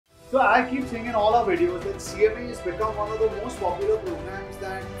So I keep saying in all our videos that CMA has become one of the most popular programs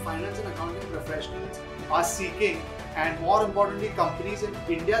that finance and accounting professionals are seeking, and more importantly, companies in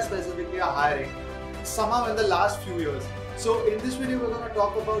India specifically are hiring somehow in the last few years. So in this video, we're going to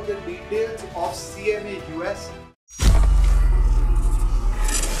talk about the details of CMA US.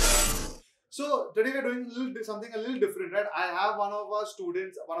 So today we're doing something a little different, right? I have one of our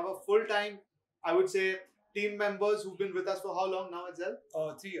students, one of our full-time, I would say, team members who've been with us for how long now at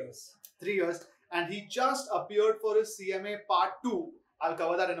Zell? 3 years. 3 years. And he just appeared for his CMA Part 2. I'll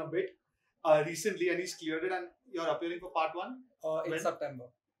cover that in a bit. Recently, and he's cleared it, and you're appearing for Part 1? In September.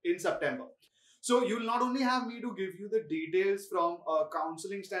 In September. So you'll not only have me to give you the details from a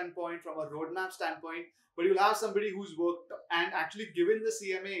counseling standpoint, from a roadmap standpoint, but you'll have somebody who's worked and actually given the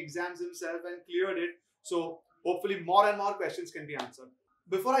CMA exams himself and cleared it. So hopefully more and more questions can be answered.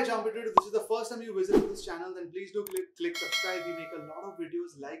 Before I jump into it, if this is the first time you visit this channel, then please do click subscribe. We make a lot of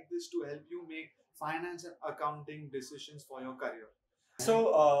videos like this to help you make finance and accounting decisions for your career.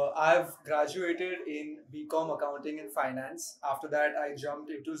 So I've graduated in BCom Accounting and Finance. After that, I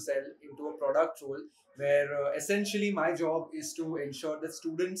jumped into Zell into a product role where essentially my job is to ensure that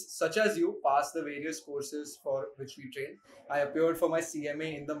students such as you pass the various courses for which we train. I appeared for my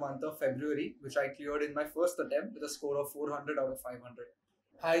CMA in the month of February, which I cleared in my first attempt with a score of 400 out of 500.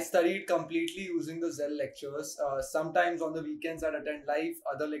 I studied completely using the Zell lectures. Sometimes on the weekends I'd attend live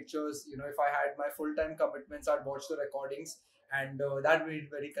other lectures. You know, if I had my full-time commitments, I'd watch the recordings, and that made it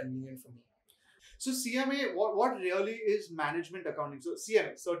very convenient for me. So CMA, what really is management accounting? So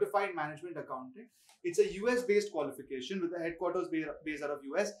CMA, Certified Management Accounting, it's a US-based qualification with the headquarters based out of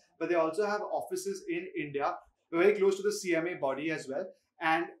US, but they also have offices in India, very close to the CMA body as well.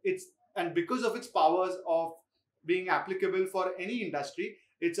 And because of its powers of being applicable for any industry,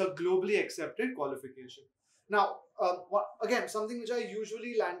 it's a globally accepted qualification. Now, again, something which I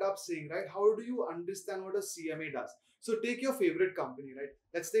usually land up saying, right? How do you understand what a CMA does? So take your favorite company, right?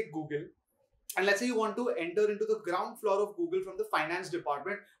 Let's take Google. And let's say you want to enter into the ground floor of Google from the finance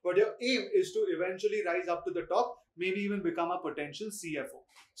department, but your aim is to eventually rise up to the top, maybe even become a potential CFO.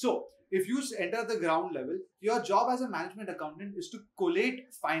 So if you enter the ground level, your job as a management accountant is to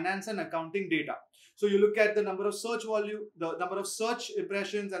collate finance and accounting data. So you look at the number of search volume, the number of search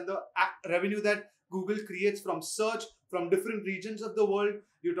impressions, and the revenue that Google creates from search from different regions of the world.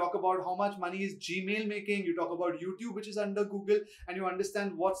 You talk about how much money is Gmail making. You talk about YouTube, which is under Google, and you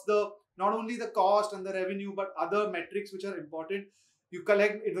understand what's not only the cost and the revenue, but other metrics which are important. You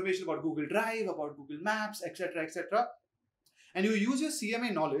collect information about Google Drive, about Google Maps, etc., etc. And you use your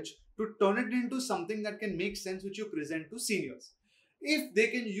CMA knowledge to turn it into something that can make sense, which you present to seniors. If they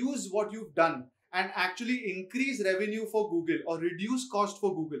can use what you've done and actually increase revenue for Google or reduce cost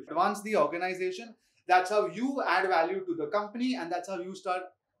for Google, advance the organization, that's how you add value to the company, and that's how you start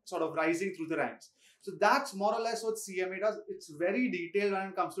sort of rising through the ranks. So that's more or less what CMA does. It's very detailed when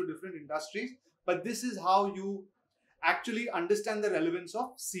it comes to different industries, but this is how you actually understand the relevance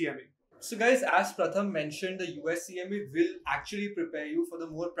of CMA. So guys, as Pratham mentioned, the US CMA will actually prepare you for the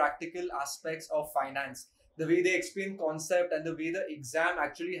more practical aspects of finance. The way they explain concept and the way the exam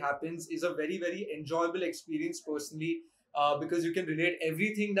actually happens is a very, very enjoyable experience personally, because you can relate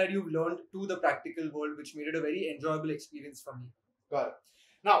everything that you've learned to the practical world, which made it a very enjoyable experience for me. Got it.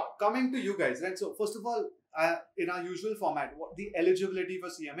 Now, coming to you guys, right? So first of all, in our usual format, the eligibility for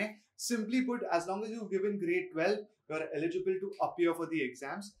CMA, simply put, as long as you've given grade 12, you're eligible to appear for the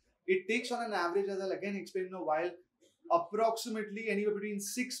exams. It takes on an average, as I'll again explain in a while, approximately anywhere between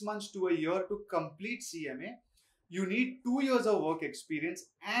 6 months to a year to complete CMA. You need 2 years of work experience,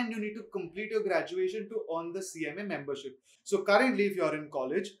 and you need to complete your graduation to earn the CMA membership. So currently, if you're in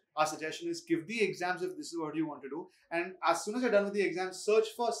college, our suggestion is give the exams if this is what you want to do. And as soon as you're done with the exams, search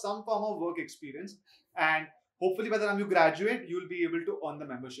for some form of work experience. And hopefully by the time you graduate, you'll be able to earn the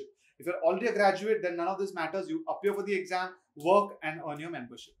membership. If you're already a graduate, then none of this matters. You appear for the exam, work, and earn your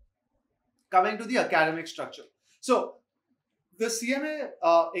membership. Coming to the academic structure. So the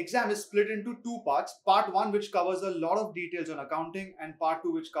CMA exam is split into two parts. Part 1, which covers a lot of details on accounting, and Part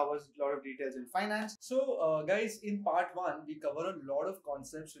 2, which covers a lot of details in finance. So guys, in Part 1, we cover a lot of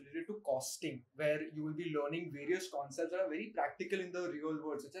concepts related to costing, where you will be learning various concepts that are very practical in the real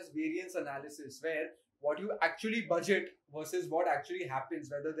world, such as variance analysis, where what you actually budget versus what actually happens,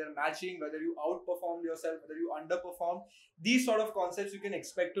 whether they're matching, whether you outperform yourself, whether you underperform. These sort of concepts you can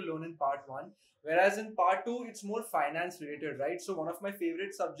expect to learn in Part 1. Whereas in Part 2, it's more finance related, right? So one of my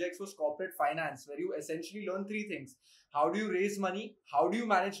favorite subjects was corporate finance, where you essentially learn 3 things. How do you raise money? How do you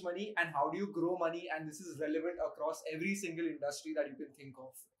manage money? And how do you grow money? And this is relevant across every single industry that you can think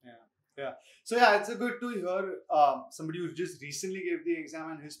of. Yeah. So yeah, it's a good to hear somebody who just recently gave the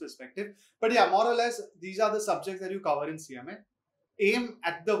exam and his perspective. But yeah, more or less, these are the subjects that you cover in CMA. Aim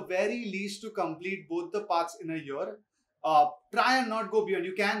at the very least to complete both the parts in a year. Try and not go beyond.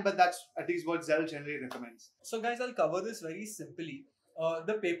 You can, but that's at least what Zell generally recommends. So guys, I'll cover this very simply.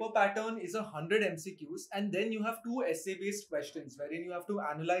 The paper pattern is 100 MCQs, and then you have two essay-based questions wherein you have to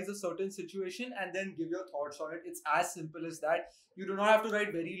analyze a certain situation and then give your thoughts on it. It's as simple as that. You do not have to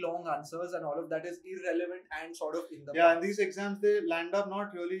write very long answers, and all of that is irrelevant and sort of in the Yeah, past. and these exams, they land up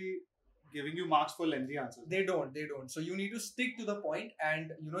not really giving you marks for lengthy answers. They don't. So you need to stick to the point,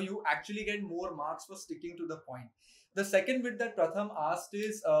 and you actually get more marks for sticking to the point. The second bit that Pratham asked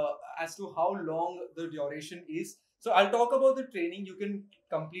is as to how long the duration is. So I'll talk about the training. You can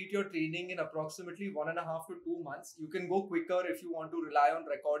complete your training in approximately 1.5 to 2 months. You can go quicker if you want to rely on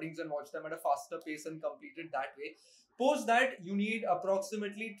recordings and watch them at a faster pace and complete it that way. Post that, you need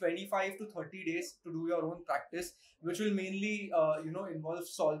approximately 25 to 30 days to do your own practice, which will mainly involve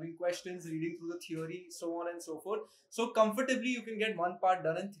solving questions, reading through the theory, so on and so forth. So comfortably you can get one part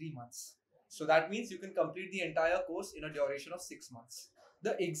done in 3 months. So that means you can complete the entire course in a duration of 6 months.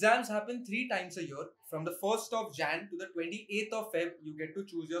 The exams happen 3 times a year. From the 1st of Jan to the 28th of Feb, you get to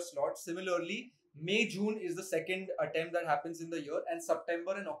choose your slot. Similarly, May, June is the second attempt that happens in the year, and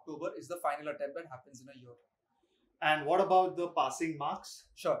September and October is the final attempt that happens in a year. And what about the passing marks?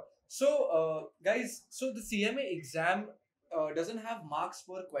 Sure. So, guys, so the CMA exam doesn't have marks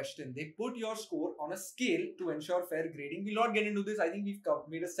per question. They put your score on a scale to ensure fair grading. We'll not get into this. I think we've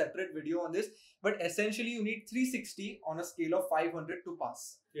made a separate video on this. But essentially, you need 360 on a scale of 500 to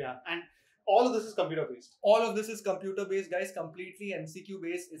pass. Yeah, and all of this is computer based. All of this is computer based, guys. Completely MCQ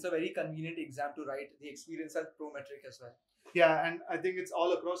based. It's a very convenient exam to write. The experience has Prometric as well. Yeah, and I think it's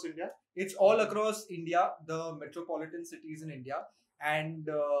all across India. It's all across India, the metropolitan cities in India. And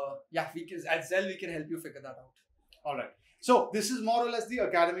at Zell, we can help you figure that out. All right. So this is more or less the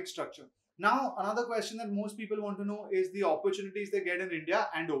academic structure. Now, another question that most people want to know is the opportunities they get in India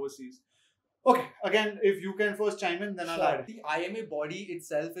and overseas. Okay, again, if you can first chime in, then I'll add. The IMA body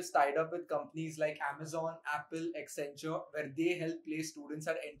itself is tied up with companies like Amazon, Apple, Accenture, where they help place students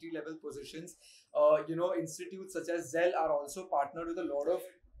at entry-level positions. Institutes such as Zell are also partnered with a lot of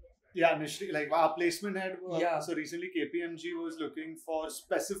initially, like our placement head. So recently, KPMG was looking for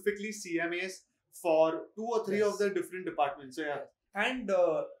specifically CMAs for 2 or 3 of the different departments. So and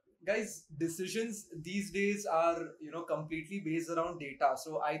guys, decisions these days are completely based around data.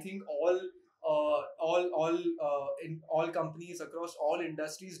 So I think all companies across all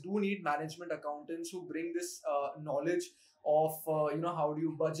industries do need management accountants who bring this knowledge of how do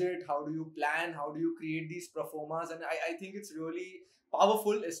you budget, how do you plan, how do you create these performas, and I think it's really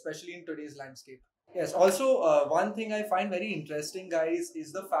powerful, especially in today's landscape. Yes. Also, one thing I find very interesting, guys,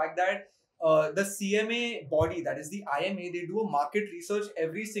 is the fact that the CMA body, that is the IMA, they do a market research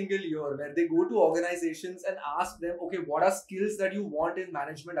every single year where they go to organizations and ask them, okay, what are skills that you want in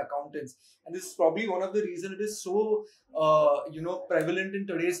management accountants? And this is probably one of the reasons it is so, prevalent in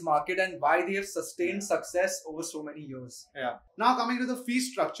today's market and why they have sustained success over so many years. Yeah. Now coming to the fee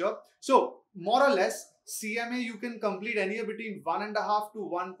structure. So more or less, CMA you can complete anywhere between 1.5 to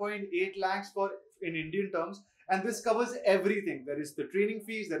 1.8 lakhs in Indian terms. And this covers everything. There is the training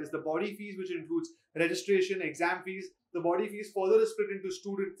fees, there is the body fees, which includes registration, exam fees. The body fees further is split into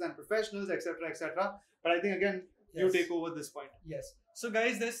students and professionals, etc., etc. But I think again, you take over this point. Yes. So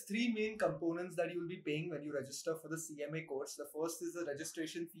guys, there's 3 main components that you will be paying when you register for the CMA course. The first is the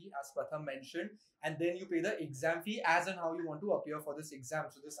registration fee, as Pratham mentioned, and then you pay the exam fee as and how you want to appear for this exam.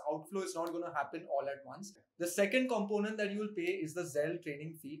 So this outflow is not going to happen all at once. The second component that you will pay is the Zell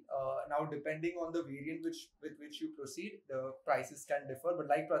training fee. Now, depending on the variant with which you proceed, the prices can differ. But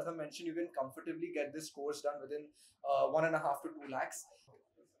like Pratham mentioned, you can comfortably get this course done within 1.5 to 2 lakhs.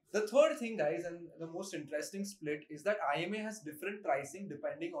 The third thing, guys, and the most interesting split is that IMA has different pricing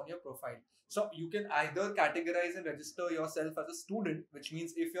depending on your profile. So you can either categorize and register yourself as a student, which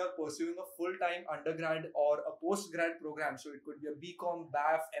means if you're pursuing a full-time undergrad or a post-grad program, so it could be a BCom,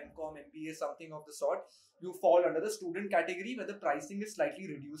 BAF, MCom, MBA, something of the sort, you fall under the student category where the pricing is slightly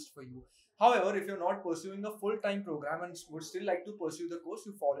reduced for you. However, if you're not pursuing a full-time program and would still like to pursue the course,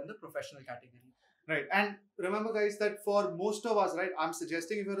 you fall in the professional category. Right. And remember, guys, that for most of us, right, I'm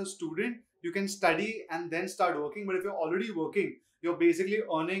suggesting if you're a student, you can study and then start working. But if you're already working, you're basically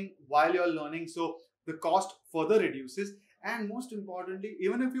earning while you're learning. So the cost further reduces. And most importantly,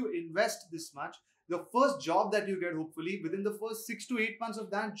 even if you invest this much, the first job that you get, hopefully within the first 6 to 8 months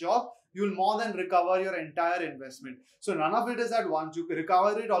of that job, you'll more than recover your entire investment. So none of it is at once. You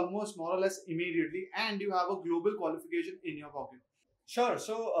recover it almost more or less immediately, and you have a global qualification in your pocket. Sure.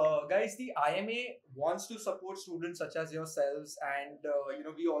 So, guys, the IMA wants to support students such as yourselves, and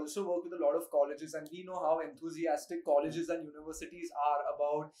we also work with a lot of colleges, and we know how enthusiastic colleges and universities are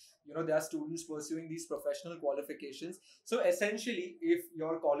about their students pursuing these professional qualifications. So, essentially, if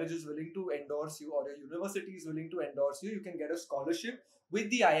your college is willing to endorse you or your university is willing to endorse you, you can get a scholarship with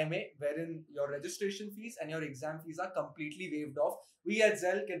the IMA, wherein your registration fees and your exam fees are completely waived off. We at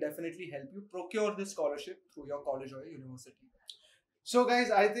Zell can definitely help you procure this scholarship through your college or your university. So, guys,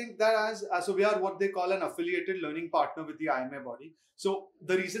 I think that so we are what they call an affiliated learning partner with the IMA body. So,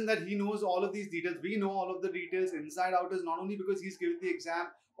 the reason that he knows all of these details, we know all of the details inside out, is not only because he's given the exam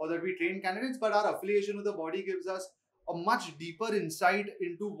or that we train candidates, but our affiliation with the body gives us a much deeper insight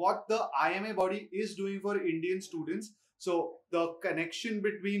into what the IMA body is doing for Indian students. So, the connection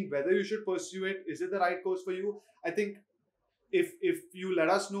between whether you should pursue it, is it the right course for you? I think if you let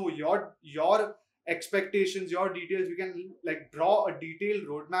us know your expectations, your details, we can like draw a detailed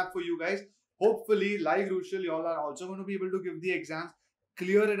roadmap for you guys. Hopefully, like Rushal, you all are also going to be able to give the exams,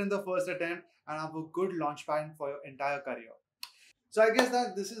 clear it in the first attempt, and have a good launch pad for your entire career. So I guess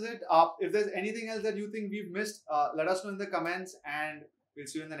that this is it. If there's anything else that you think we've missed, let us know in the comments, and we'll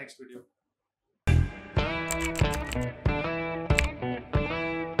see you in the next video.